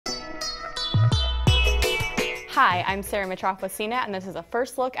Hi, I'm Sarah Mitroff with CNET, and this is a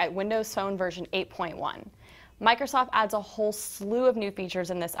first look at Windows Phone version 8.1. Microsoft adds a whole slew of new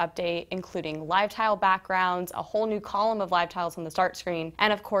features in this update, including live tile backgrounds, a whole new column of live tiles on the start screen,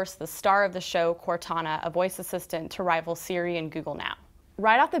 and of course the star of the show, Cortana, a voice assistant to rival Siri and Google Now.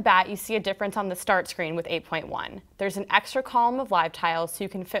 Right off the bat, you see a difference on the start screen with 8.1. There's an extra column of live tiles so you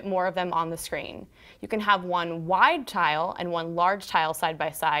can fit more of them on the screen. You can have one wide tile and one large tile side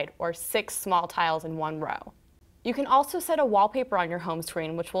by side, or 6 small tiles in one row. You can also set a wallpaper on your home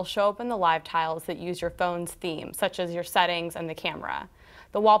screen, which will show up in the live tiles that use your phone's theme, such as your settings and the camera.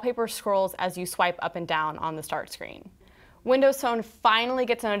 The wallpaper scrolls as you swipe up and down on the start screen. Windows Phone finally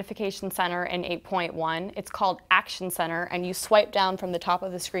gets a notification center in 8.1. It's called Action Center, and you swipe down from the top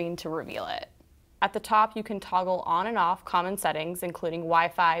of the screen to reveal it. At the top, you can toggle on and off common settings, including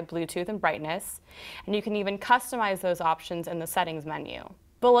Wi-Fi, Bluetooth, and brightness, and you can even customize those options in the settings menu.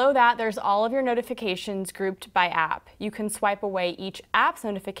 Below that, there's all of your notifications grouped by app. You can swipe away each app's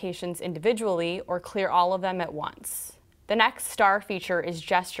notifications individually or clear all of them at once. The next star feature is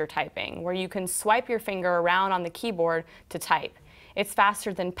gesture typing, where you can swipe your finger around on the keyboard to type. It's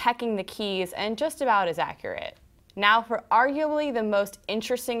faster than pecking the keys and just about as accurate. Now for arguably the most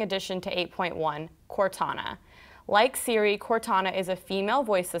interesting addition to 8.1, Cortana. Like Siri, Cortana is a female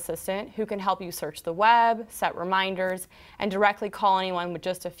voice assistant who can help you search the web, set reminders, and directly call anyone with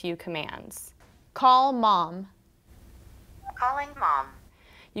just a few commands. Call Mom. Calling Mom.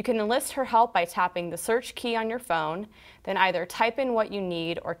 You can enlist her help by tapping the search key on your phone, then either type in what you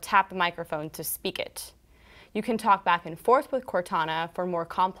need or tap the microphone to speak it. You can talk back and forth with Cortana for more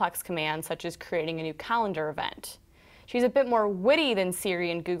complex commands, such as creating a new calendar event. She's a bit more witty than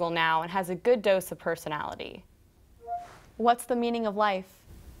Siri and Google Now and has a good dose of personality. What's the meaning of life?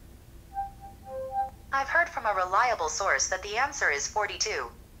 I've heard from a reliable source that the answer is 42,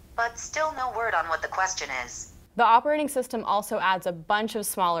 but still no word on what the question is. The operating system also adds a bunch of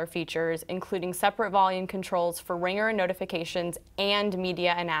smaller features, including separate volume controls for Ringer and notifications and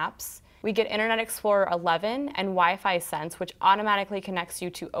media and apps. We get Internet Explorer 11 and Wi-Fi Sense, which automatically connects you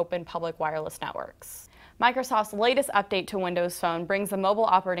to open public wireless networks. Microsoft's latest update to Windows Phone brings the mobile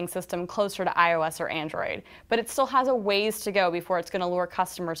operating system closer to iOS or Android, but it still has a ways to go before it's going to lure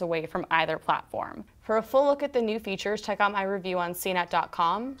customers away from either platform. For a full look at the new features, check out my review on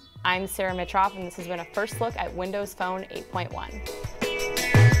CNET.com. I'm Sarah Mitroff, and this has been a first look at Windows Phone 8.1.